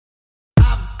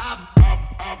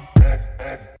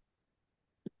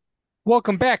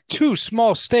Welcome back to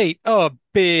Small State of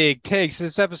Big Takes.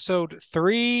 This is episode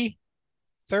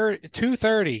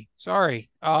 230. Sorry.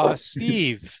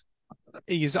 Steve,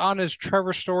 he's on his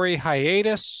Trevor Story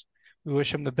hiatus. We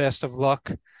wish him the best of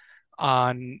luck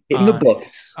on In the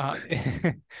books.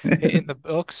 hitting the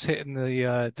books, hitting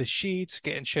the sheets,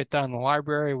 getting shit done in the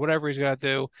library, whatever he's got to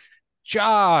do.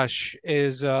 Josh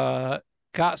is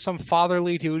got some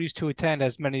fatherly duties to attend,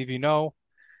 as many of you know.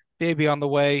 Baby on the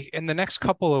way in the next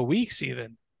couple of weeks,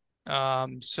 even.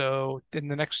 So in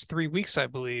the next 3 weeks, I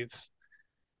believe.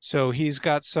 So he's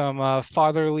got some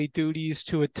fatherly duties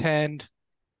to attend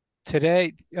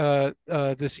today,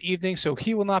 this evening. So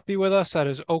he will not be with us. That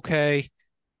is okay.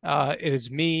 It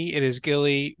is me. It is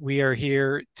Gilly. We are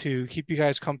here to keep you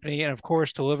guys company, and of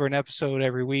course, deliver an episode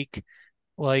every week,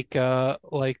 like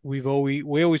we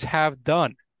always have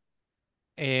done.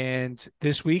 And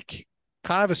this week,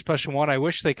 kind of a special one. I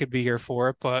wish they could be here for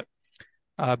it, but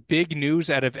big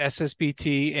news out of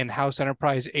SSBT and House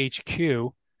Enterprise HQ.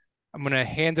 I'm going to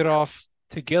hand it off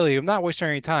to Gilly. I'm not wasting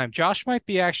any time. Josh might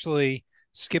be actually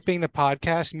skipping the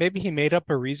podcast. Maybe he made up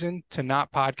a reason to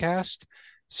not podcast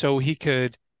so he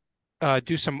could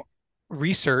do some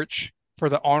research for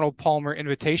the Arnold Palmer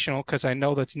Invitational because I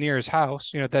know that's near his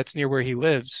house. That's near where he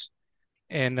lives,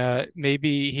 and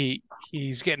maybe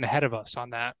he's getting ahead of us on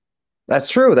that. That's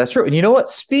true. That's true. And you know what?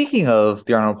 Speaking of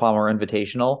the Arnold Palmer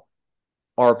Invitational,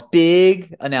 our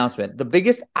big announcement, the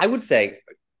biggest, I would say,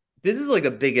 this is like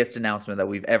the biggest announcement that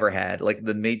we've ever had, like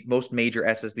the most major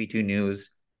SSB2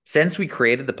 news since we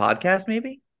created the podcast,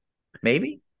 maybe?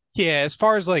 Maybe? Yeah, as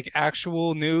far as like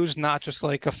actual news, not just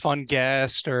like a fun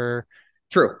guest or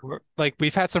True. like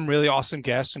we've had some really awesome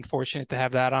guests and fortunate to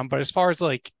have that on. But as far as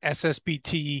like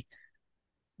SSBT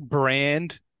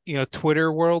brand,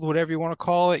 Twitter world, whatever you want to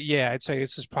call it, yeah, I'd say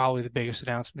this is probably the biggest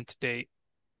announcement to date.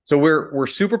 So we're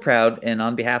super proud, and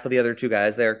on behalf of the other two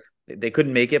guys, they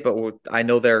couldn't make it, but I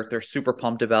know they're super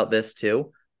pumped about this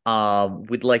too.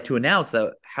 We'd like to announce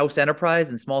that House Enterprise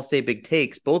and Small State Big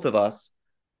Takes, both of us,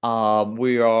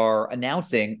 we are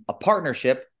announcing a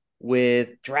partnership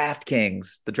with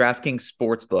DraftKings, the DraftKings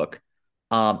Sportsbook,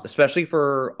 especially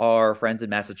for our friends in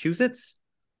Massachusetts.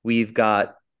 We've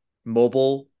got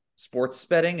mobile sports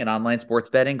betting and online sports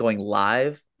betting going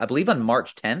live, I believe, on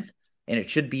March 10th, and it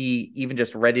should be even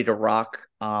just ready to rock.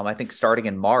 I think starting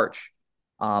in March.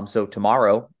 So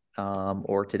tomorrow,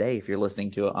 or today, if you're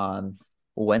listening to it on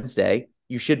Wednesday,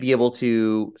 you should be able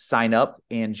to sign up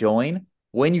and join.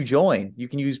 When you join, you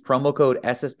can use promo code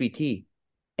SSBT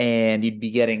and you'd be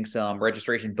getting some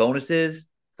registration bonuses,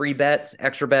 free bets,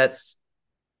 extra bets,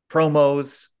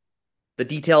 promos. The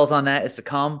details on that is to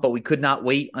come, but we could not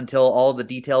wait until all the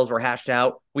details were hashed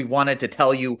out. We wanted to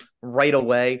tell you right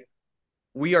away.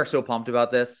 We are so pumped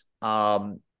about this.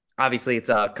 Obviously, it's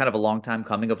a kind of a long time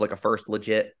coming of like a first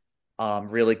legit,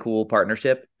 really cool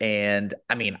partnership. And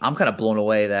I mean, I'm kind of blown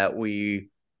away that we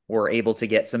were able to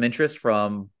get some interest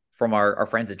from our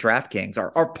friends at DraftKings,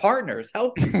 our partners.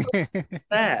 How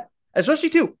that, especially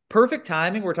too, perfect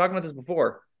timing. We are talking about this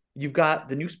before. You've got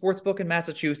the new sports book in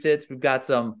Massachusetts. We've got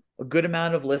a good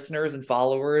amount of listeners and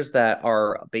followers that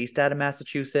are based out of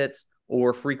Massachusetts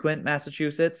or frequent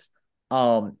Massachusetts.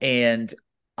 And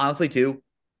honestly, too,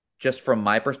 just from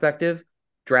my perspective,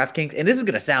 DraftKings, and this is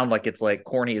gonna sound like it's like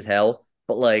corny as hell,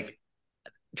 but like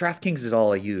DraftKings is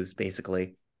all I use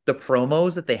basically. The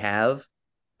promos that they have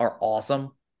are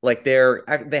awesome. Like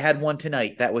they had one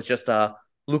tonight that was just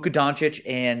Luka Doncic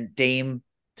and Dame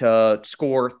to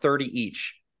score 30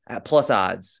 each at plus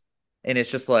odds. And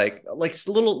it's just like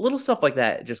little stuff like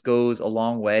that just goes a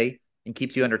long way and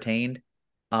keeps you entertained.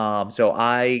 So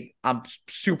I'm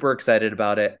super excited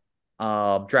about it.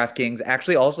 DraftKings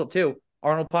actually also too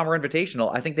Arnold Palmer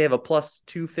Invitational. I think they have a plus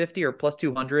 250 or plus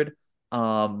 200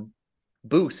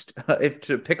 boost if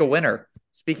to pick a winner.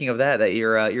 Speaking of that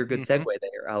you're a good hmm segue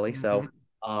there, Ali. hmm So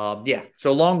yeah,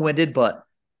 so long-winded, but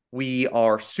we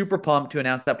are super pumped to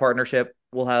announce that partnership.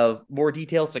 We'll have more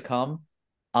details to come.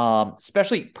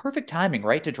 Especially perfect timing,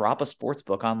 right? To drop a sports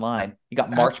book online. You got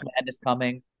March Madness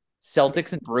coming,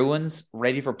 Celtics and Bruins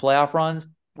ready for playoff runs,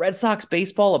 Red Sox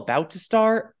baseball about to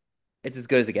start. It's as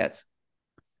good as it gets.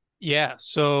 Yeah,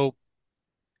 so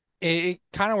it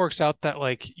kind of works out that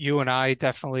like you and I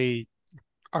definitely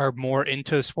are more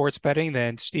into sports betting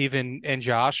than Steven and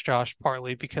Josh. Josh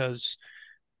partly because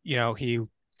he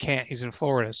can't. He's in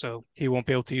Florida, so he won't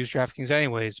be able to use DraftKings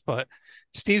anyways. But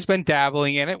Steve's been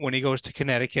dabbling in it when he goes to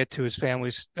Connecticut to his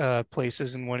family's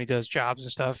places and when he does jobs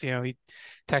and stuff. He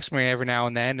texts me every now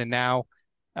and then, and now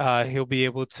he'll be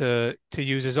able to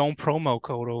use his own promo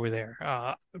code over there.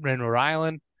 In Rhode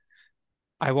Island,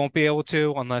 I won't be able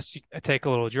to unless you take a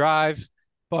little drive.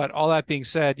 But all that being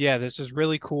said, yeah, this is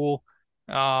really cool.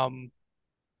 Um,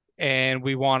 and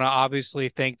we want to obviously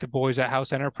thank the boys at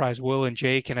House Enterprise, Will and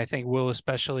Jake, and I think Will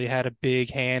especially had a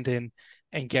big hand in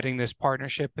getting this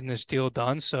partnership and this deal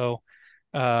done. So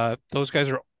those guys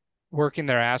are working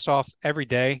their ass off every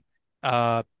day.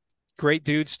 Uh, Great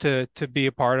dudes to be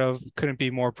a part of. Couldn't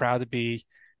be more proud to be,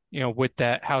 with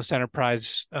that House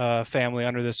Enterprise family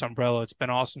under this umbrella. It's been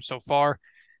awesome so far.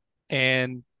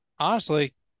 And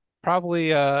honestly, probably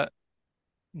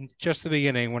just the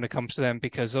beginning when it comes to them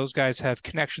because those guys have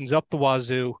connections up the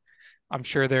wazoo. I'm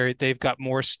sure they've got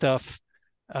more stuff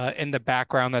in the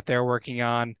background that they're working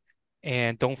on.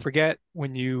 And don't forget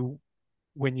when you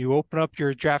open up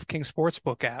your DraftKings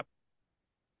Sportsbook app,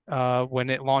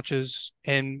 when it launches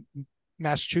in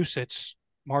Massachusetts,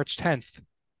 March 10th,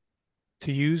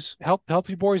 to use help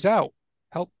you boys out.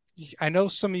 Help. I know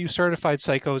some of you certified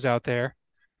psychos out there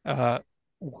uh,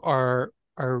 are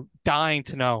dying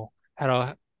to know how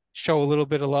to show a little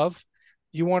bit of love.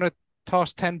 You want to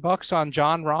toss $10 on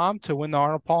John Rahm to win the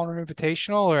Arnold Palmer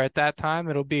Invitational, or at that time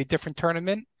it'll be a different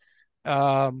tournament.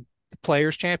 The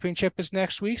Players Championship is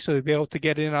next week, so you'll be able to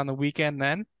get in on the weekend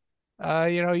then.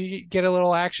 You get a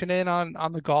little action in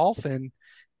on the golf and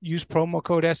use promo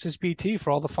code SSBT for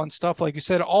all the fun stuff. Like you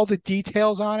said, all the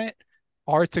details on it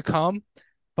are to come,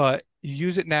 but you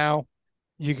use it now,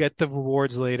 you get the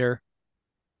rewards later.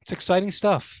 It's exciting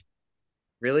stuff.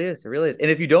 Really is. It really is.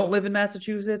 And if you don't live in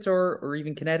Massachusetts or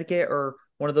even Connecticut or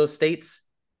one of those states,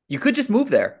 you could just move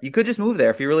there. You could just move there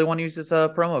if you really want to use this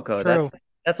promo code. True.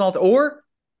 That's all. Or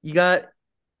you got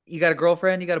a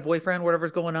girlfriend, you got a boyfriend,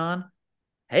 whatever's going on.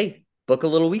 Hey, book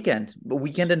a weekend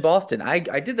in Boston. I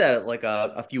did that like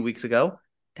a few weeks ago.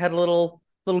 Had a little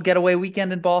getaway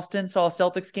weekend in Boston. Saw a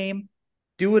Celtics game.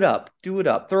 Do it up. Do it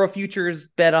up. Throw a futures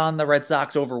bet on the Red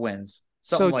Sox over wins.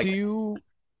 Something So like do that. you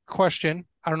question?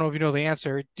 I don't know if you know the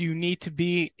answer. Do you need to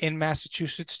be in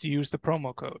Massachusetts to use the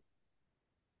promo code,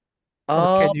 or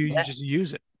Um, can you just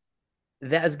use it?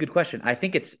 That is a good question. I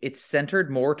think it's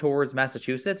centered more towards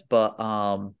Massachusetts, but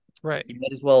Right. you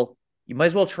might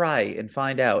as well try and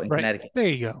find out in Right. Connecticut. There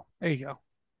you go. There you go.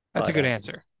 That's a But good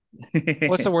answer.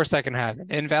 What's the worst that can happen?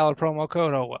 Invalid promo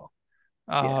code? Oh well.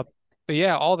 yeah, Uh, but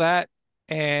yeah, all that,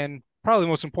 and probably the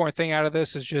most important thing out of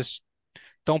this is just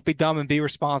don't be dumb and be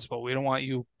responsible. We don't want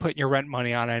you putting your rent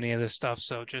money on any of this stuff.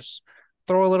 So just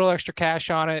throw a little extra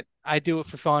cash on it. I do it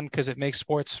for fun because it makes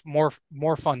sports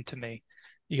more fun to me.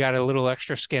 You got a little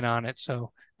extra skin on it,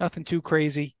 so nothing too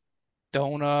crazy.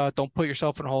 Don't put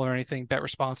yourself in a hole or anything. Bet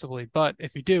responsibly. But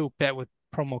if you do, bet with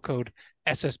promo code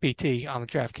SSBT on the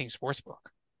DraftKings Sportsbook.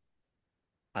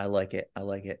 I like it. I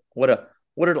like it. What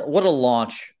a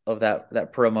launch of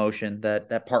that promotion,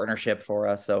 that partnership for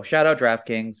us. So shout out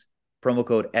DraftKings, promo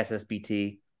code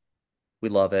SSBT. We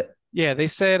love it. Yeah, they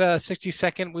said 60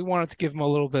 second. We wanted to give them a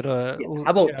little bit of Yeah,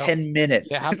 how about 10 yeah,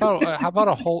 minutes? how about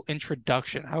a whole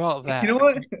introduction? How about You know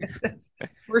that? what?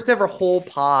 First ever whole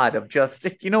pod of just,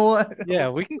 you know what? Yeah,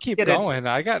 we can Let's keep get into going.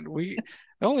 The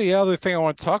only other thing I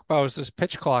want to talk about is this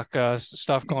pitch clock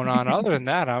stuff going on. Other than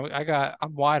that,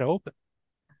 I'm wide open.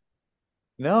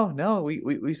 No,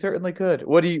 we certainly could.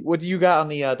 What do you got on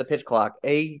the pitch clock?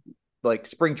 Like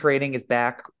spring training is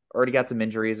back. Already got some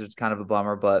injuries, which is kind of a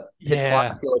bummer, but pitch clock I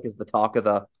Yeah. feel like is the talk of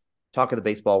the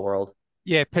baseball world.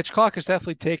 Yeah, pitch clock is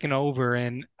definitely taken over,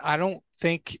 and I don't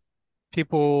think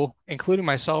people, including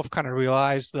myself, kind of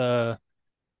realize the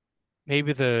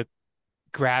maybe the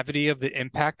gravity of the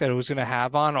impact that it was going to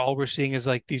have on. All we're seeing is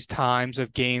like these times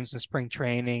of games in spring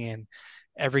training, and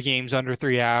every game's under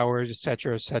 3 hours, et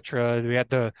cetera, et cetera. We had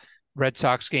the Red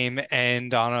Sox game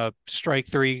end on a strike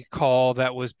three call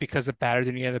that was because the batter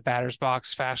didn't get the batter's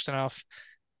box fast enough.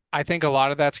 I think a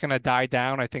lot of that's going to die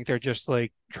down. I think they're just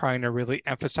like trying to really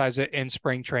emphasize it in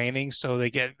spring training so they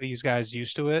get these guys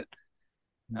used to it.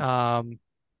 Um,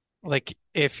 like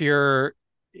if you're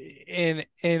in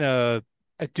a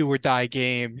do or die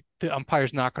game, the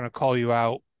umpire's not going to call you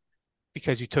out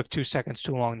because you took 2 seconds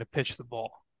too long to pitch the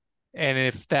ball. And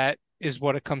if that is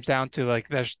what it comes down to, like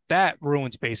that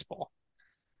ruins baseball.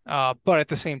 But at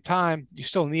the same time, you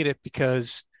still need it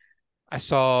because I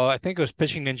think it was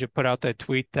Pitching Ninja put out that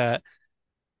tweet that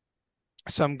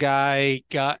some guy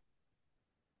got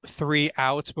 3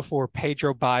 outs before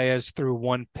Pedro Baez threw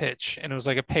one pitch. And it was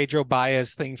like a Pedro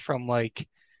Baez thing from like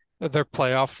their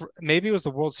playoff, maybe it was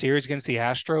the World Series against the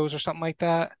Astros or something like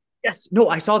that. Yes, no,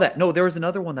 I saw that. No, there was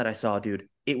another one that I saw, dude.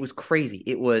 It was crazy.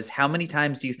 It was how many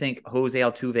times do you think Jose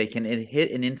Altuve can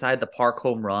hit an inside the park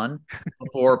home run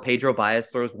before Pedro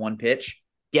Baez throws one pitch?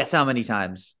 Guess how many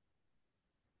times?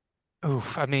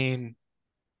 Oof, I mean,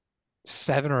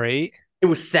 7 or 8. It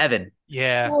was seven.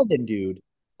 Yeah. Seven, dude.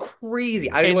 Crazy.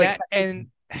 And that and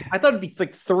I thought it'd be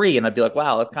like three, and I'd be like,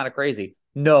 wow, that's kind of crazy.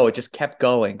 No, it just kept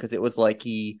going because it was like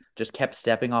he just kept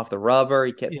stepping off the rubber.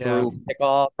 He kept yeah. threw pick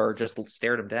off or just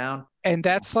stared him down. And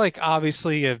that's like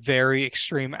obviously a very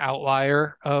extreme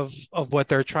outlier of what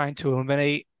they're trying to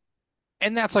eliminate.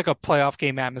 And that's like a playoff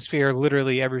game atmosphere.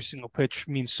 Literally every single pitch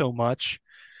means so much,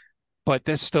 but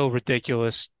that's still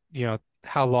ridiculous.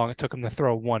 How long it took him to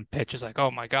throw one pitch is like,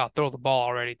 oh my God, throw the ball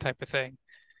already type of thing.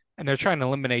 And they're trying to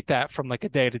eliminate that from like a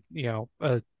day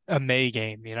to, a May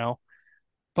game.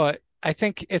 But I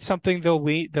think it's something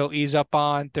they'll ease up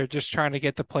on. They're just trying to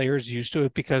get the players used to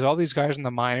it because all these guys in the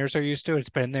minors are used to it. It's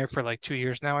been there for like 2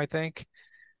 years now, I think.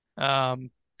 Um,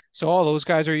 so all those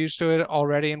guys are used to it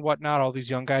already and whatnot. All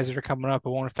these young guys that are coming up, it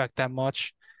won't affect that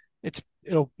much.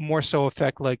 It'll more so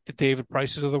affect like the David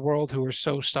Prices of the world who are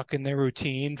so stuck in their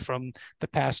routine from the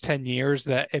past 10 years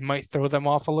that it might throw them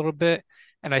off a little bit.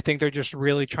 And I think they're just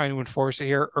really trying to enforce it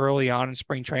here early on in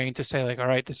spring training to say like, all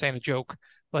right, this ain't a joke.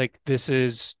 Like this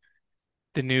is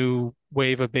the new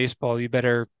wave of baseball. You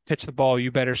better pitch the ball.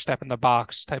 You better step in the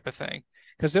box type of thing.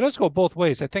 Because it does go both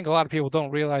ways. I think a lot of people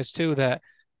don't realize too that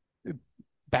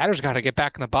batters got to get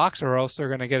back in the box or else they're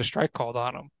going to get a strike called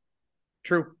on them.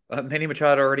 True. Manny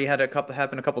Machado already had a couple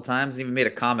happen a couple times. Even made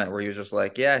a comment where he was just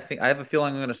like, "Yeah, I have a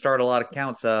feeling I'm going to start a lot of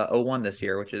counts 0-1 this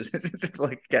year," which is just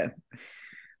like again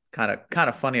kind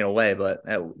of funny in a way. But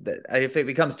if it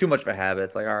becomes too much of a habit,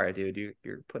 it's like, all right, dude,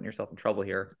 you're putting yourself in trouble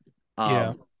here.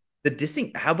 Yeah. The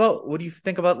dissing. How about what do you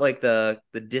think about like the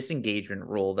disengagement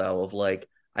rule though? Of like,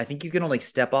 I think you can only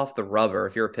step off the rubber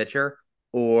if you're a pitcher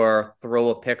or throw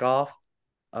a pickoff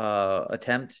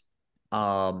attempt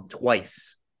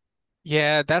twice.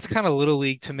 Yeah, that's kind of little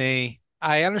league to me.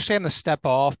 I understand the step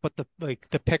off, but the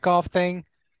pickoff thing,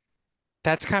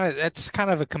 that's kind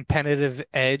of a competitive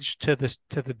edge to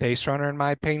the base runner in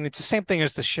my opinion. It's the same thing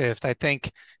as the shift. I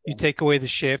think you take away the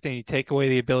shift and you take away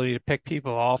the ability to pick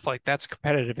people off, like that's a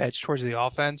competitive edge towards the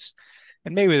offense.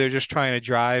 And maybe they're just trying to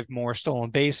drive more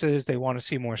stolen bases. They want to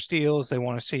see more steals. They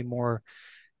want to see more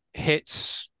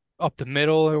hits up the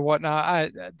middle or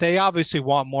whatnot. They obviously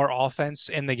want more offense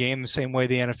in the game the same way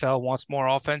the NFL wants more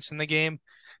offense in the game.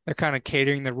 They're kind of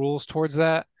catering the rules towards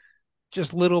that,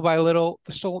 just little by little.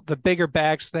 The bigger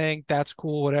bags thing, that's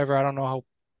cool, whatever. I don't know how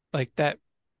like that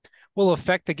will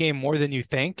affect the game more than you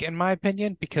think, in my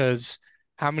opinion, because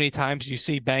how many times do you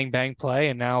see bang bang play,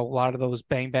 and now a lot of those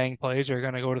bang bang plays are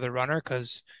going to go to the runner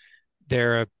because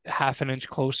they're a half an inch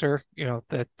closer.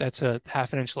 That's a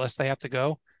half an inch less they have to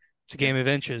go. It's a Yeah, game of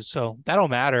inches, so that'll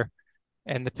matter.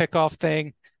 And the pickoff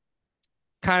thing,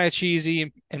 kind of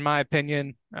cheesy in my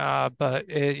opinion, but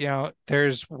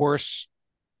there's worse.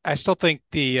 I still think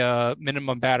the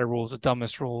minimum batter rule is the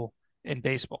dumbest rule in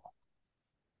baseball.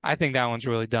 I think that one's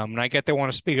really dumb. And I get they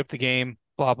want to speed up the game,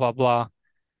 blah, blah, blah.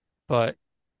 But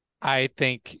I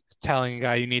think telling a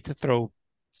guy you need to throw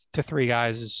to three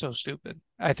guys is so stupid.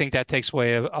 I think that takes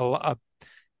away a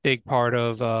big part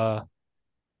of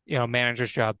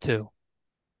manager's job too.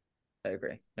 I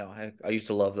agree. No, I used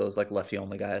to love those like lefty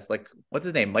only guys. Like what's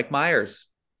his name? Mike Myers.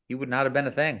 He would not have been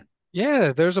a thing.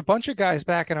 Yeah, there's a bunch of guys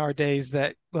back in our days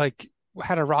that like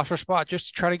had a roster spot just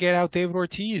to try to get out David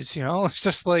Ortiz. It's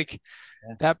just like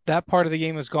Yeah. that part of the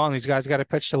game is gone. These guys got to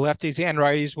pitch to lefties and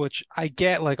righties, which I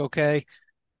get. Like, okay,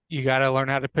 you got to learn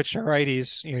how to pitch to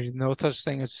righties. No such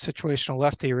thing as a situational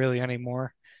lefty really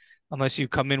anymore, unless you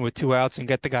come in with two outs and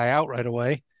get the guy out right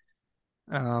away.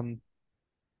 Um,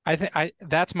 I think I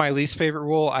that's my least favorite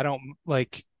rule. I don't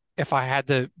like if I had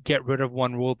to get rid of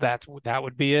one rule, that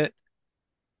would be it.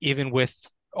 Even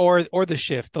with or the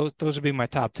shift, those would be my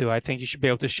top two. I think you should be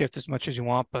able to shift as much as you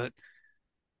want, but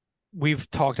we've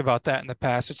talked about that in the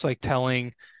past. It's like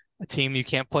telling a team you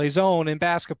can't play zone in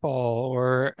basketball,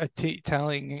 or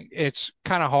telling it's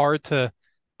kind of hard to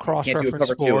Can't do a cross-reference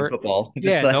cover two in sport. football. Just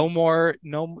Yeah, like no more,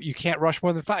 no, you can't rush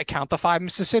more than five. Count the five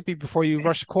Mississippi before you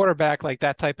rush the quarterback. Like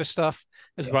that type of stuff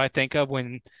is yeah. what I think of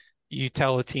when you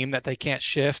tell a team that they can't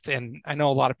shift. And I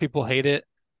know a lot of people hate it,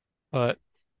 but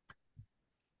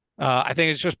I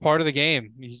think it's just part of the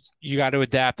game. You got to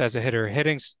adapt as a hitter.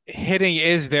 Hitting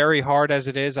is very hard as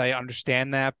it is. I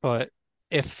understand that, but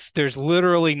if there's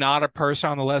literally not a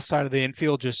person on the left side of the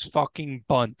infield, just fucking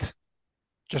bunt.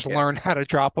 Just Yeah. learn how to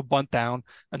drop a bunt down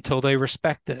until they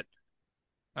respect it.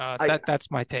 I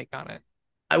That's my take on it.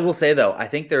 I will say though, I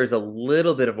think there's a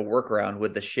little bit of a workaround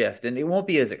with the shift, and it won't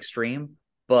be as extreme.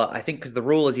 But I think because the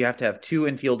rule is you have to have two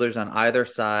infielders on either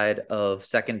side of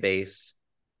second base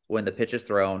when the pitch is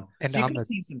thrown, And so you on can the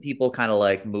see some people kind of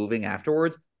like moving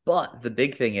afterwards. But the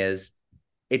big thing is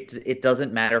it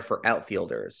doesn't matter for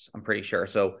outfielders. I'm pretty sure.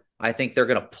 So I think they're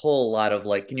gonna pull a lot of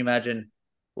like, can you imagine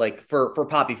like for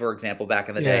Poppy, for example, back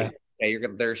in the day, Yeah. okay, you're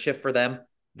gonna their shift for them,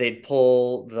 they'd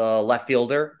pull the left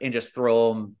fielder and just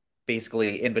throw them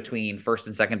basically in between first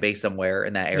and second base somewhere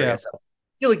in that Yeah. area. So I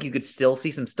feel like you could still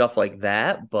see some stuff like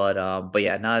that, but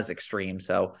yeah, not as extreme.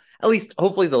 So at least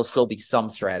hopefully there'll still be some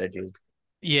strategy.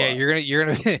 Yeah, But you're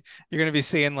gonna be you're gonna be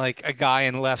seeing like a guy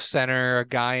in left center, a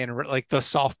guy in like the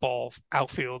softball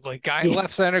outfield, like guy in yeah,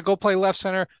 left center, go play left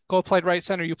center, go play right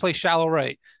center, you play shallow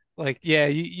right. Like, yeah,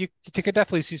 you could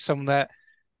definitely see some of that.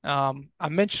 I'm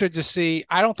interested to see.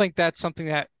 I don't think that's something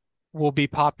that will be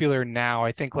popular now.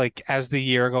 I think like as the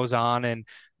year goes on and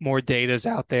more data's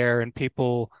out there and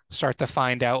people start to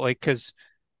find out, like, because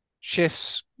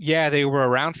shifts, yeah, they were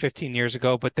around 15 years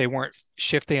ago, but they weren't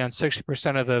shifting on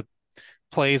 60% of the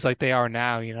plays like they are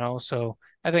now, you know? So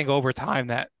I think over time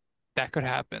that could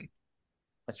happen.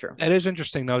 that's true. It is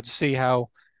interesting though to see how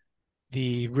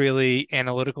the really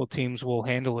analytical teams will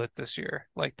handle it this year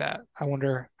like that. I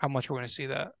wonder how much we're going to see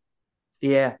that.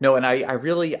 Yeah, no, and I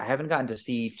really I haven't gotten to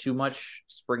see too much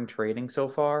spring trading so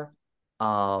far.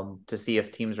 To see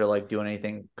if teams are like doing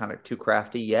anything kind of too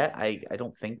crafty yet. I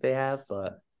don't think they have,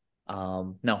 but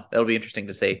no, that'll be interesting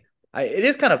to see. It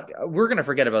is kind of we're gonna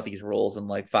forget about these rules in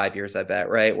like 5 years, I bet,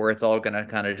 right? Where it's all gonna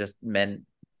kind of just blend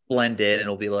in, and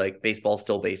it'll be like baseball's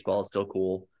still baseball, it's still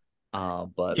cool.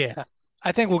 But Yeah.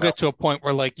 I think we'll no, get to a point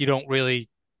where like you don't really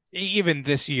even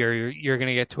this year you're going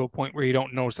to get to a point where you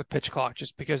don't notice the pitch clock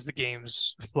just because the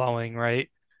game's flowing, right?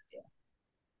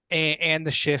 And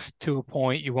the shift to a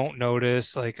point you won't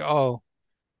notice like, oh,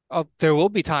 there will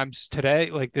be times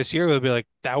today, like this year, will be like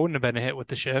that wouldn't have been a hit with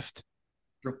the shift,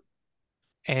 yeah.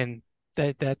 and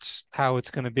that's how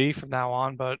it's going to be from now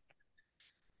on. But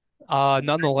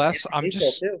nonetheless, Fantasy I'm baseball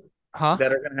just, too. huh?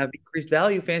 That are gonna have increased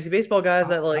value. Fantasy baseball guys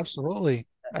that like Absolutely.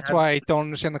 That's have why I don't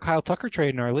understand the Kyle Tucker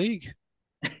trade in our league.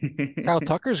 Kyle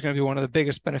Tucker is going to be one of the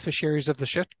biggest beneficiaries of the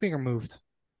shift being removed.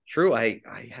 True, I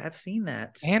have seen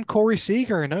that. And Corey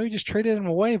Seager. I know you just traded him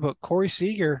away, but Corey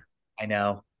Seager, I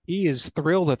know. he is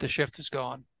thrilled that the shift is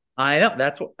gone. I know.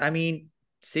 That's what I mean.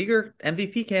 Seager,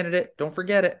 MVP candidate. Don't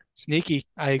forget it. Sneaky.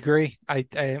 I agree.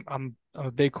 I'm a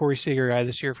big Corey Seager guy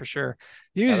this year for sure.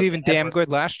 He Shout was out to even damn Edward. good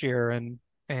last year and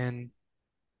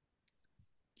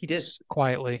He did.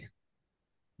 quietly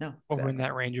No, over in exactly.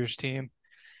 that Rangers team.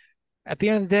 At the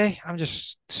end of the day, I'm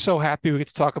just so happy we get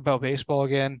to talk about baseball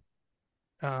again.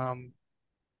 Um,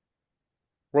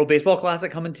 World Baseball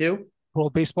Classic coming too.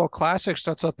 World Baseball Classic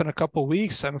starts up in a couple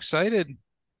weeks. I'm excited.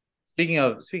 Speaking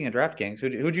of DraftKings,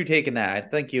 who'd you take in that? I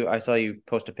think I saw you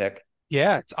post a pick.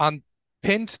 Yeah, it's on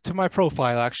pinned to my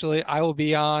profile actually. I will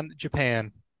be on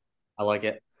Japan. I like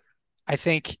it. I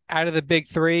think out of the big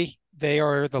three, they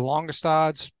are the longest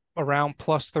odds around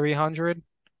plus 300.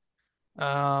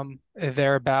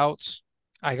 Thereabouts.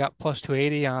 I got plus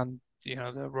 280 on,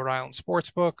 the Rhode Island sports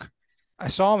book. I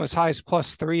saw them as high as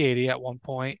plus 380 at one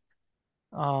point.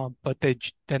 But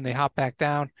then they hop back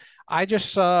down. I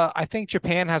think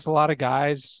Japan has a lot of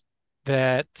guys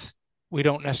that we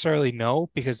don't necessarily know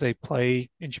because they play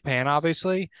in Japan,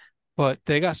 obviously, but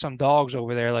they got some dogs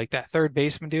over there, like that third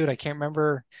baseman dude. I can't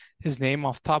remember his name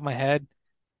off the top of my head,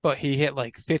 but he hit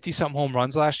like 50 something home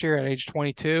runs last year at age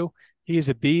 22. He is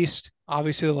a beast.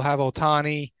 Obviously, they'll have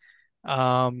Otani.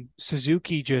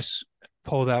 Suzuki just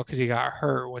pulled out because he got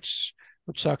hurt, which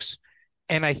sucks.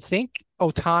 And I think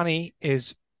Otani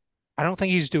is, I don't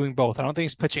think he's doing both. I don't think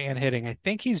he's pitching and hitting. I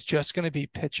think he's just going to be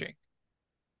pitching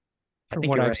I from think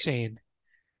what you're I've right. seen,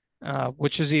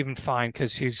 which is even fine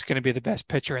because he's going to be the best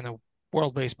pitcher in the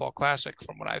World Baseball Classic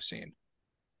from what I've seen.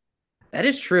 That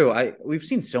is true. We've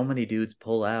seen so many dudes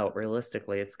pull out.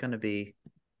 Realistically, it's going to be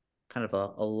kind of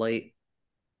a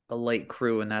light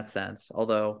crew in that sense.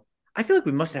 Although I feel like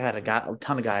we must have had a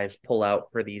ton of guys pull out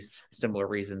for these similar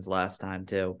reasons last time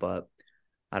too. But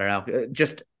I don't know. It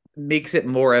just makes it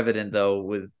more evident though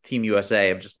with Team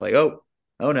USA of just like, oh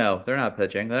no, they're not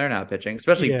pitching. They're not pitching,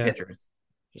 especially Yeah. pitchers.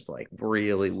 Just like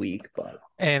really weak, but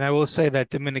And I will say that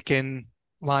Dominican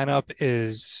lineup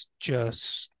is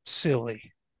just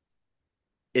silly.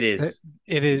 it It is.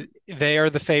 it is, they are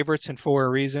the favorites and for a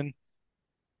reason.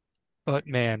 But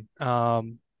man,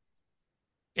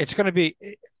 it's going to be,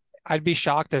 I'd be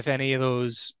shocked if any of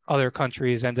those other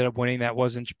countries ended up winning that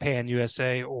wasn't Japan,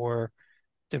 USA, or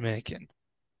Dominican.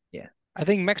 Yeah. I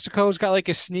think Mexico's got like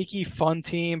a sneaky fun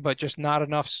team, but just not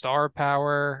enough star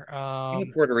power.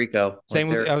 Even Puerto Rico, like I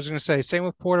they're was gonna say, same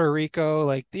with Puerto Rico.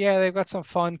 Like, yeah, they've got some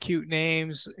fun, cute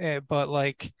names, but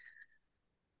like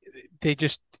they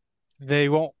just they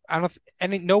won't. I don't.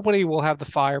 Any nobody will have the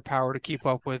firepower to keep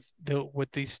up with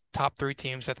these top three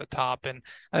teams at the top. And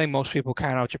I think most people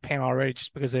count out Japan already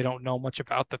just because they don't know much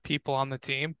about the people on the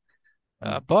team.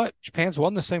 Mm. But Japan's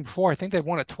won this thing before. I think they've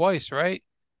won it twice, right?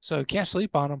 So you can't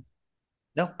sleep on them.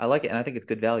 No, I like it, and I think it's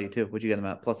good value too. Would you get them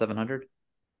at plus 700?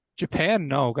 Japan,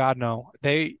 no, God no.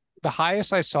 The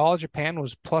highest I saw Japan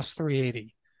was plus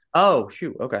 380. Oh,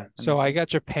 shoot. Okay, that So makes I sense. got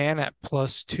Japan at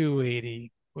plus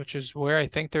 280, which is where I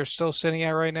think they're still sitting at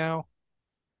right now.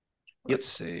 Yep, Let's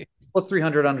see. plus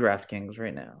 300 on DraftKings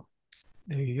right now.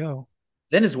 There you go.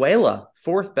 Venezuela,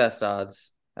 fourth best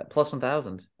odds at plus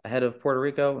 1,000, ahead of Puerto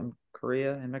Rico and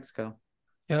Korea and Mexico.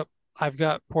 Yep. I've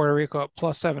got Puerto Rico at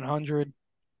plus 700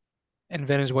 and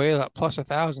Venezuela at plus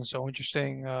 1,000. So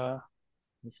interesting We'll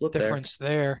flip there. difference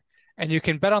there. And you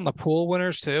can bet on the pool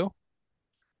winners too.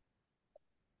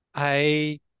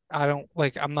 I I don't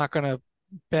like I'm not gonna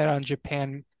bet on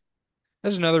Japan.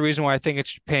 There's another reason why I think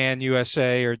it's Japan,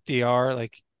 USA, or DR.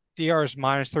 Like DR is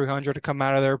minus 300 to come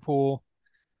out of their pool.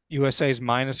 USA is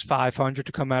minus 500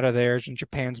 to come out of theirs, and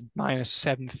Japan's minus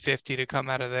 750 to come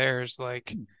out of theirs.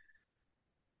 Like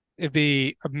it'd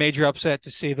be a major upset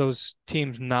to see those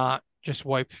teams not just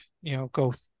wipe,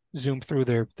 go zoom through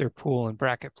their pool and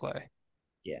bracket play.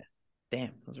 Yeah.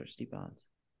 Damn, those are steep odds.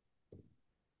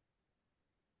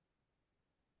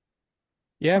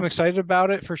 Yeah, I'm Huh. excited about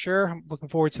it for sure. I'm looking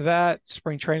forward to that.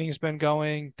 Spring training has been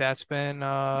going. That's been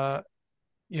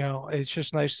it's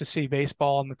just nice to see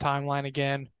baseball on the timeline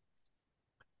again.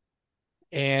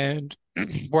 And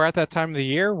we're at that time of the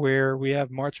year where we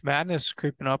have March Madness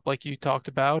creeping up, like you talked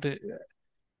about.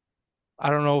 I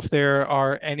don't know if there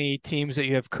are any teams that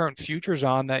you have current futures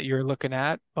on that you're looking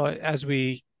at, but as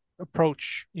we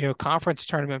approach, conference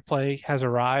tournament play has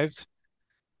arrived,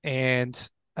 and it's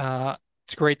a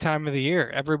great time of the year.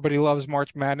 Everybody loves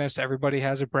March Madness. Everybody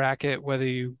has a bracket, whether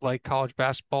you like college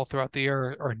basketball throughout the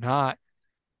year or not.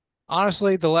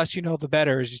 Honestly, the less you know, the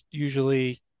better is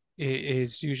usually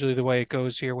the way it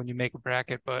goes here when you make a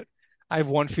bracket. But I have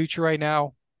one future right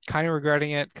now, kind of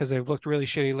regretting it because they've looked really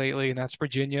shitty lately, and that's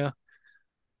Virginia.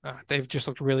 They've just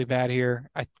looked really bad here.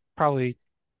 I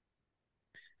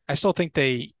still think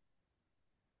they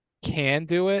can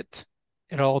do it.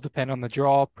 It'll all depend on the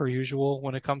draw per usual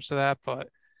when it comes to that. But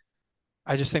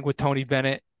I just think with Tony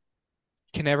Bennett,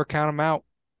 can never count them out.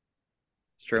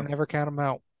 It's Can true. never count them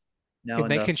out. No, And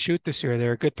and they can shoot this year.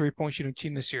 They're a good 3-point shooting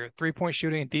team this year. 3-point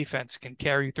shooting and defense can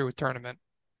carry you through a tournament.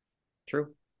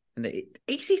 true. And the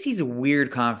ACC is a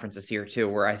weird conference this year too,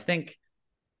 where I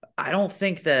don't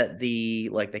think that the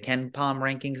Ken Palm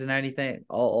rankings and anything,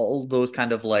 all those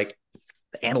kind of like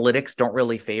analytics don't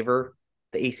really favor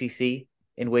the ACC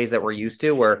in ways that we're used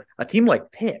to. Where a team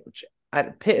like Pitt,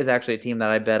 Pitt is actually a team that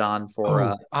I bet on for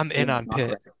Oh, I'm in in on Pitt.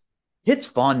 conference. Pitt's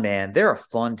fun, man. They're a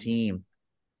fun team.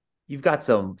 You've got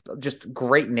some just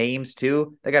great names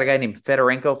too. They got a guy named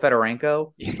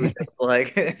Fedorenko, who's just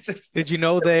like it's just. Did you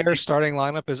know their starting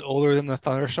lineup is older than the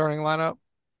Thunder starting lineup?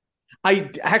 I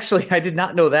did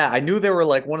not know that. I knew they were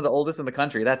like one of the oldest in the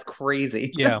country. That's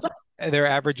crazy. Yeah. Their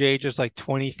average age is like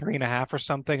 23 and a half or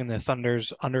something, and the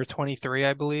Thunder's under 23,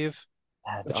 I believe,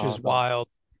 That's which is awesome. wild.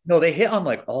 No, they hit on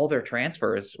like all their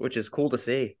transfers, which is cool to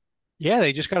see. Yeah,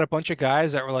 they just got a bunch of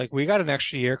guys that were like, we got an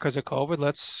extra year because of COVID.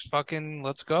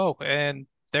 Let's go. And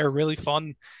they're really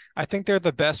fun. I think they're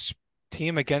the best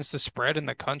team against the spread in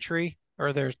the country,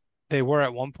 or they were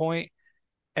at one point,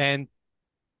 and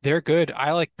they're good.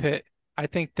 I like Pitt. I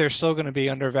think they're still going to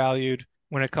be undervalued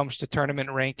when it comes to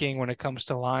tournament ranking, when it comes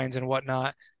to lines and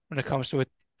whatnot, when it comes to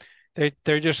it.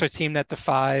 They're just a team that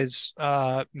defies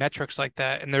metrics like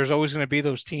that. And there's always going to be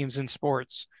those teams in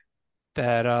sports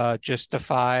that just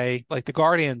defy, like the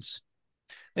Guardians.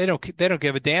 They don't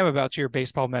give a damn about your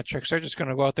baseball metrics. They're just going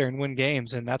to go out there and win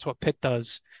games, and that's what Pitt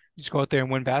does. Just go out there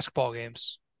and win basketball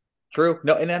games. True.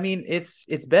 No, and I mean it's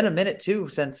been a minute too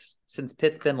since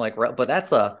Pitt's been like, but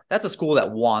that's a school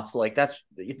that wants like that's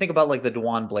you think about like the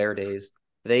Dewan Blair days.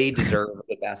 They deserve a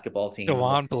good basketball team. Like,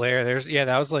 Dewan Blair,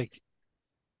 that was like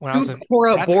when I was dude in. tore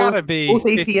out That's got to be both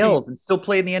 15. ACLs and still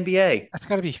played in the NBA. That's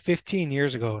got to be 15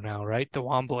 years ago now, right?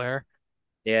 Dewan Blair.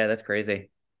 Yeah, that's crazy.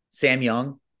 Sam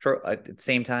Young, at the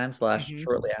same time slash Hmm.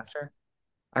 shortly after.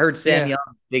 I heard Sam Yeah,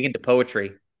 Young dig into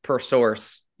poetry per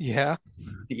source. yeah.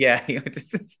 Yeah,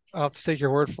 I'll have to take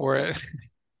your word for it.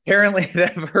 apparently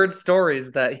I've heard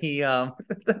stories that he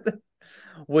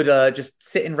would just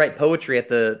sit and write poetry at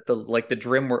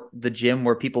the gym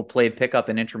where people played pickup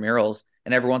and intramurals,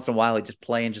 and every once in a while he'd just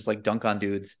play and just like dunk on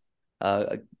dudes.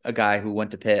 A guy who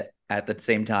went to Pitt at the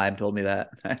same time told me that.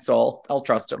 So I'll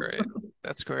trust That's him. great.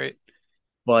 That's great.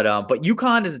 But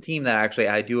UConn is a team that actually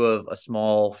I do have a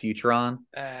small future on.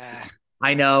 Uh,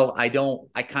 I know I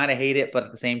kind of hate it, but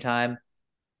at the same time,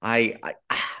 I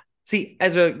see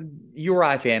as a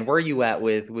URI fan, where are you at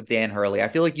with Dan Hurley? I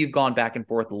feel like you've gone back and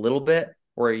forth a little bit.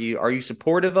 Or are you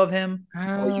supportive of him? Or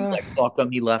are you uh, like fuck him,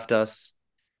 he left us?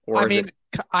 I Or is it mean,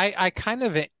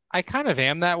 I kind of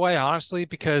am that way, honestly,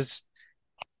 because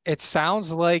it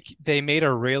sounds like they made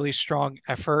a really strong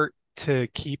effort to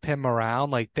keep him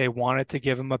around. Like they wanted to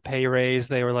give him a pay raise.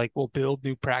 They were like, we'll build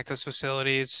new practice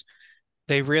facilities.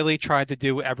 They really tried to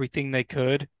do everything they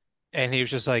could. And he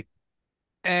was just like,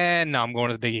 no, I'm going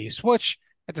to the Big East, which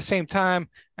at the same time,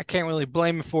 I can't really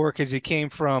blame him for because he came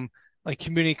from like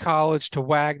community college to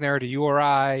Wagner to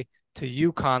URI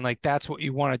to UConn. Like that's what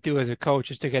you want to do as a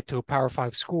coach is to get to a Power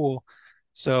Five school.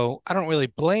 So I don't really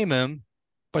blame him,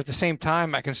 but at the same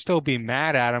time, I can still be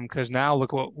mad at him because now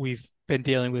look what we've been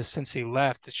dealing with since he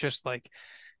left. It's just like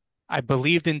I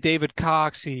believed in David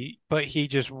Cox, but he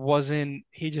just wasn't,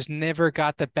 he just never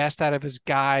got the best out of his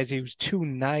guys. He was too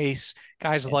nice.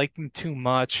 Guys yeah, liked him too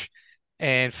much.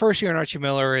 And first year in Archie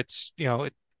Miller, it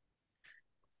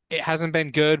hasn't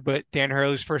been good, but Dan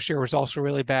Hurley's first year was also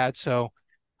really bad. So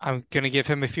I'm going to give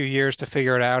him a few years to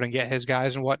figure it out and get his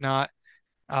guys and whatnot.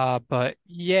 But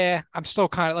yeah, I'm still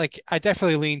kind of like I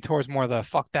definitely lean towards more the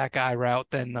fuck that guy route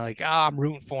than like I'm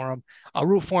rooting for him. I'll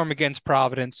root for him against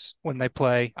Providence when they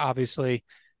play, obviously,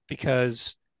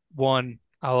 because one,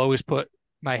 I'll always put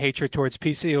my hatred towards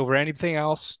PC over anything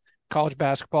else, college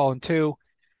basketball, and two,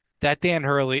 that Dan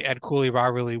Hurley Ed Cooley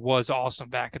rivalry was awesome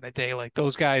back in the day. Like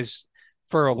those guys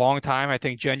for a long time, I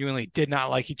think genuinely did not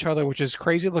like each other, which is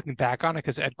crazy looking back on it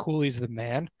because Ed Cooley's the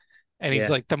man and he's yeah.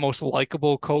 like the most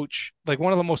likable coach, like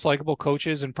one of the most likable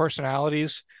coaches and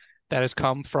personalities that has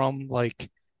come from like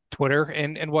Twitter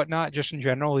and whatnot, just in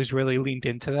general. He's really leaned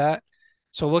into that.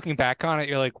 So looking back on it,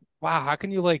 you're like, wow, how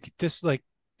can you like just like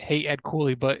hate Ed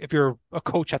Cooley? But if you're a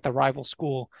coach at the rival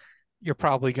school, you're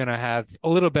probably gonna have a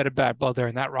little bit of bad blood there,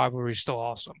 and that rivalry is still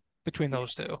awesome between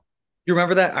those two. You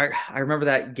remember that? I remember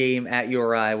that game at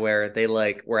URI where they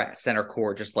like were at center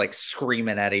court just like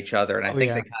screaming at each other, and I Oh think they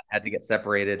yeah, kind of had to get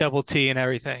separated. double T and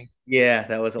everything. Yeah,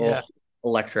 that was Yeah.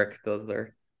 all electric. Those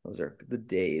are the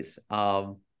days.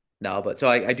 No, but so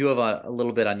I do have a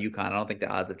little bit on UConn. I don't think the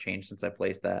odds have changed since I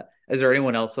placed that. Is there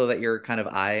anyone else though that you're kind of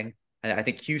eyeing? I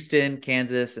think Houston,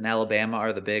 Kansas, and Alabama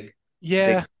are the big.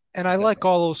 Yeah, and I like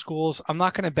all those schools. I'm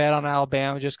not going to bet on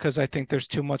Alabama just because I think there's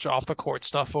too much off the court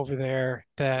stuff over there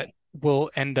that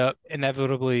will end up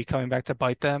inevitably coming back to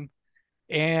bite them.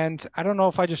 And I don't know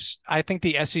if I think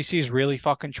the SEC is really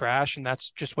fucking trash, and that's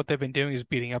just what they've been doing is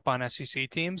beating up on SEC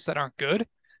teams that aren't good.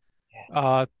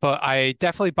 But I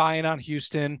definitely buy in on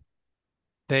Houston.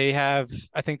 I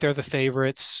think they're the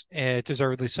favorites, and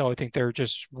deservedly so. I think they're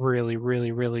just really,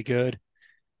 really, really good.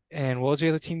 And what was the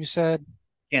other team you said?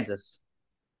 Kansas.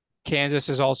 Kansas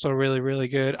is also really, really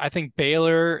good. I think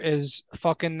Baylor is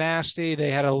fucking nasty. They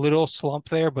had a little slump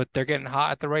there, but they're getting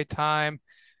hot at the right time.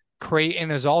 Creighton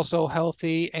is also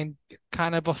healthy and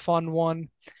kind of a fun one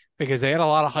because they had a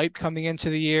lot of hype coming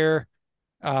into the year.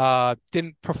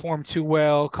 Didn't perform too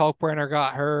well. Kalkbrenner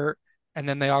got hurt, and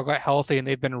then they all got healthy, and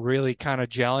they've been really kind of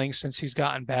gelling since he's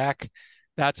gotten back.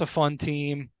 That's a fun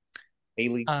team.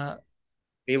 Haley Uh,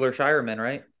 Baylor Shireman,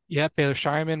 right? Yeah, Baylor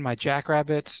Shireman, my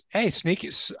Jackrabbits. Hey,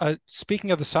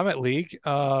 speaking of the Summit League,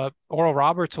 Oral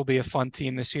Roberts will be a fun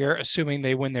team this year, assuming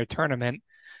they win their tournament.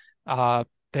 Uh,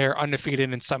 they're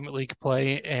undefeated in Summit League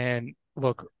play, and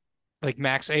look, like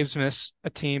Max Absmus, a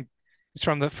team. It's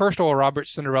from the first Oral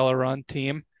Roberts Cinderella run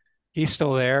team. He's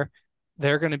still there.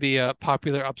 They're going to be a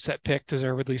popular upset pick,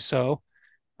 deservedly so.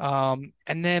 And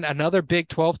then another Big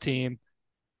 12 team.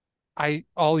 I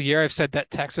all year I've said that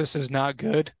Texas is not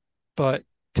good, but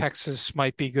Texas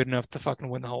might be good enough to fucking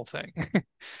win the whole thing.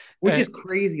 Which Uh, is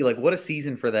crazy. Like, what a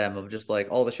season for them of just like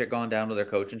all the shit going down to their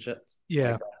coach and shit.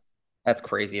 yeah. Like that's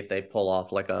crazy if they pull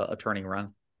off like a turning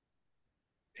run.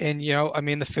 And I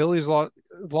mean, the Phillies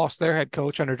lost their head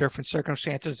coach under different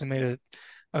circumstances and made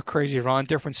a crazy run,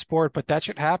 different sport, but that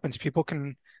shit happens. People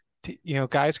can,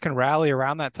 guys can rally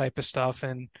around that type of stuff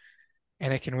and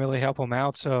it can really help them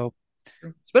out. So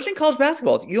Especially in college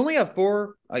basketball. You only have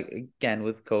four, again,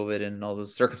 with COVID and all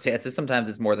those circumstances. Sometimes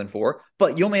it's more than four,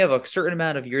 but you only have a certain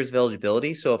amount of years of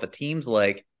eligibility. So if a team's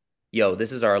like, yo,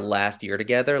 this is our last year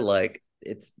together, like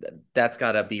that's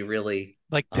got to be really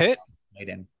like Pitt,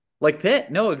 fascinating. Like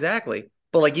Pitt. No, exactly.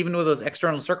 But like even with those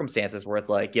external circumstances where it's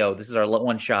like, yo, this is our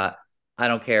one shot. I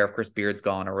don't care if Chris Beard's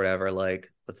gone or whatever.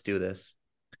 Like, let's do this.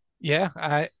 yeah,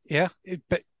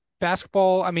 but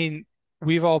basketball. I mean,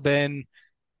 we've all been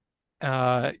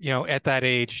at that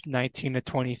age, 19 to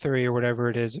 23 or whatever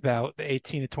it is, about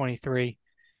 18 to 23,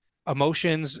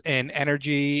 emotions and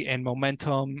energy and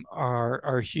momentum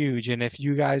are huge. And if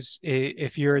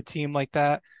you're a team like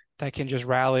that can just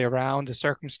rally around a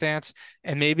circumstance,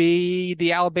 and maybe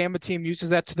the Alabama team uses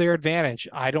that to their advantage.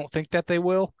 I don't think that they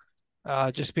will,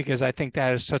 just because I think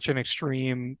that is such an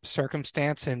extreme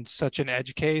circumstance and such an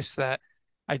edge case that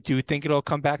I do think it'll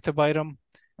come back to bite them.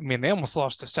 I mean, they almost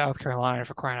lost to South Carolina,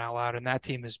 for crying out loud, and that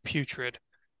team is putrid.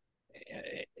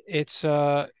 It's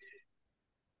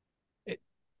it,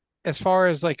 as far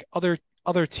as like other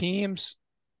teams,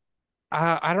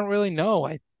 I don't really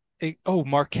know.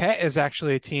 Marquette is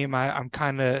actually a team I'm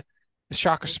kind of the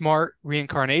Shaka Smart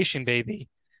reincarnation, baby.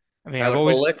 I mean, Tyler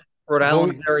Kolek, Rhode I've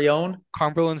always Island's very own.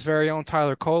 Cumberland's very own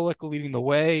Tyler Kolek leading the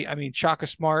way. I mean, Shaka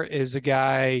Smart is a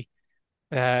guy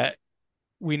that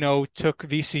we know took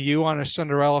VCU on a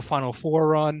Cinderella Final Four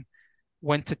run,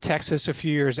 went to Texas a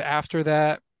few years after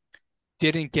that,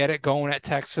 didn't get it going at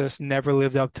Texas, never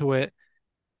lived up to it,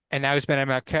 and now he's been at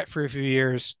Marquette for a few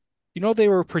years. They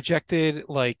were projected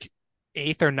like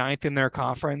eighth or ninth in their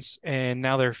conference, and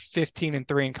now they're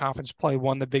 15-3 in conference play,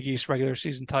 won the Big East regular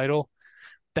season title.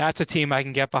 That's a team I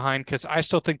can get behind because I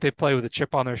still think they play with a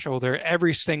chip on their shoulder.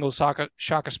 Every single Shaka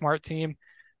Smart team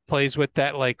plays with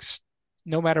that, like,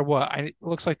 no matter what. It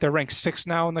looks like they're ranked 6th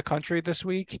now in the country this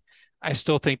week. I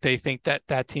still think they think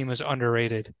that team is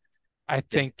underrated. I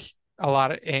think a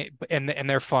lot of, and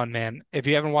they're fun, man. If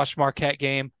you haven't watched Marquette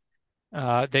game,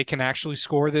 they can actually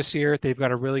score this year. They've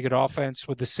got a really good offense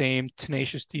with the same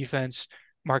tenacious defense.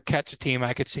 Marquette's a team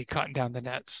I could see cutting down the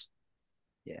nets.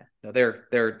 Yeah, no,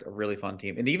 they're a really fun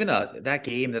team, and even that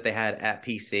game that they had at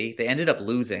PC, they ended up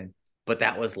losing, but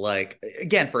that was like,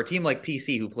 again, for a team like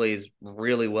PC who plays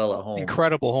really well at home,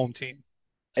 Incredible home team.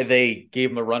 they gave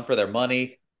them a run for their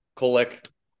money. Kolek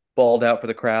balled out for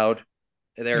the crowd.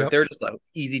 Yep. They're just an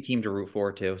easy team to root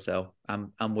for too. So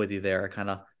I'm with you there. I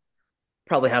kind of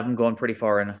probably have them going pretty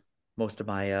far in And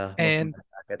my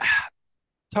brackets.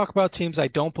 talk about teams I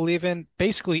don't believe in.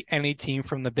 Basically, any team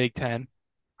from the Big Ten,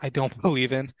 I don't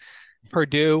believe in.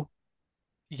 Purdue,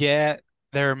 yeah,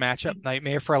 they're a matchup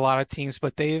nightmare for a lot of teams,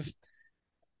 but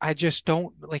I just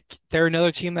don't like. They're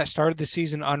another team that started the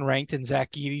season unranked, and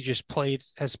Zach Edey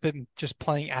has been just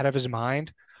playing out of his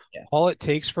mind. Yeah, All it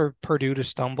takes for Purdue to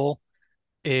stumble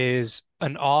is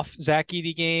an off Zach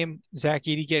Edey game, Zach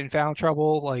Edey getting foul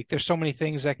trouble. Like, there's so many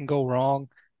things that can go wrong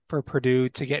for Purdue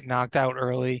to get knocked out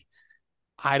early.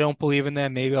 I don't believe in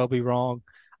them. Maybe I'll be wrong.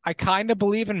 I kind of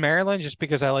believe in Maryland just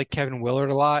because I like Kevin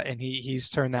Willard a lot, and he's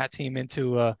turned that team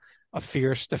into a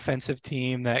fierce defensive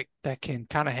team that can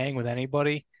kind of hang with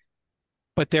anybody.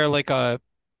 But they're like can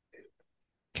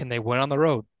they win on the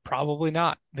road? Probably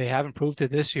not. They haven't proved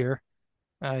it this year.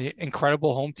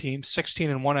 Incredible home team,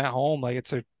 16-1 at home. Like, you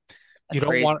that's don't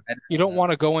crazy. want you don't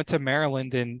want to go into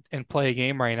Maryland and play a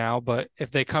game right now, but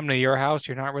if they come to your house,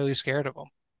 you're not really scared of them.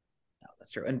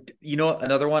 That's true. And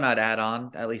another one I'd add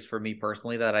on, at least for me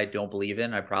personally, that I don't believe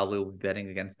in, I probably will be betting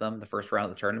against them the first round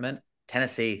of the tournament.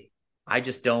 Tennessee. I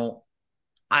just don't.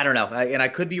 I don't know. And I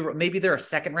could be, maybe they're a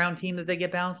second round team that they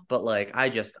get bounced, but like,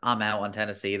 I'm out on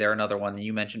Tennessee. They're another one that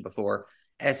you mentioned before.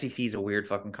 SEC is a weird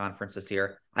fucking conference this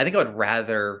year. I think I would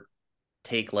rather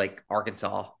take like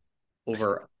Arkansas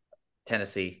over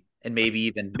Tennessee, and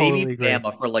maybe Totally agree.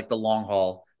 Bama for like the long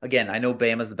haul. Again, I know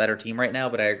Bama's the better team right now,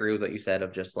 but I agree with what you said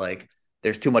of just like,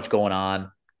 there's too much going on.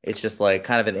 It's just like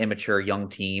kind of an immature young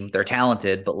team. They're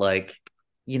talented, but like,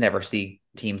 you never see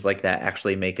teams like that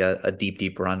actually make a deep,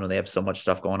 deep run when they have so much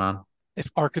stuff going on.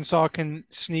 If Arkansas can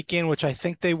sneak in, which I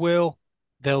think they will,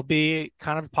 they'll be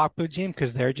kind of a popular team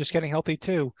because they're just getting healthy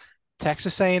too.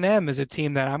 Texas A&M is a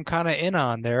team that I'm kind of in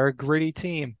on. They're a gritty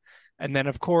team. And then,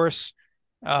 of course,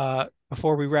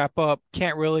 before we wrap up,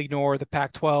 can't really ignore the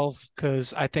Pac-12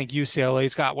 because I think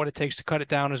UCLA's got what it takes to cut it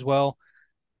down as well.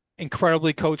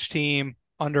 Incredibly coached team,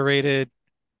 underrated,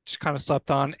 just kind of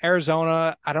slept on.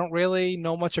 Arizona, I don't really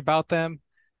know much about them.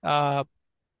 Uh,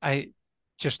 I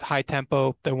just high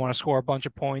tempo. They want to score a bunch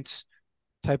of points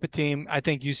type of team. I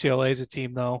think UCLA is a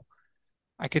team though.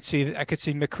 I could see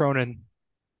Mick Cronin,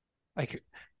 like,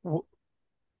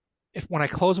 if when I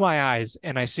close my eyes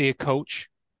and I see a coach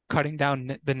cutting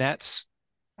down the nets,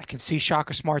 I can see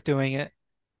Shaka Smart doing it.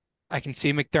 I can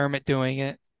see McDermott doing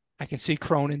it. I can see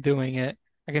Cronin doing it.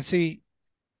 I can see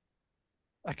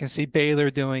Baylor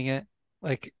doing it.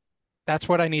 Like, that's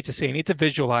what I need to see. I need to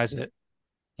visualize it.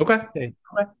 Okay. Okay.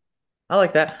 Okay. I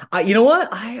like that. You know what?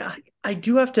 I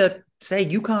do have to say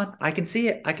UConn. I can see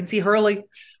it. I can see Hurley.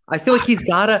 I feel like he's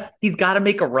gotta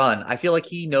make a run. I feel like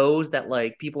he knows that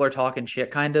like people are talking shit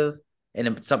kind of.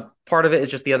 and some part of it is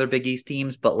just the other Big East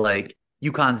teams, but like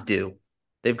UConn's do.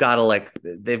 They've got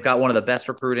one of the best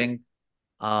recruiting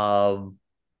um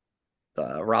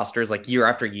rosters like year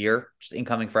after year, just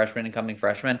incoming freshmen.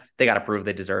 They got to prove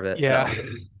they deserve it. Yeah. So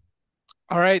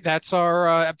All right, that's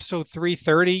our episode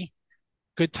 330.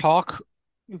 Good talk.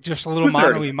 Just a little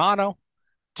mano 230. y mano.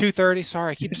 230.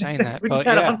 Sorry, I keep saying that. We just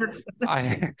But had yeah, 100.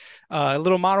 I a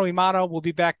little mano y mano. We'll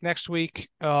be back next week.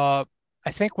 I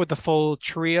think with the full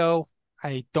trio.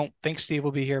 I don't think Steve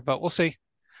will be here, but we'll see.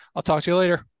 I'll talk to you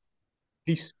later.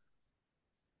 Peace.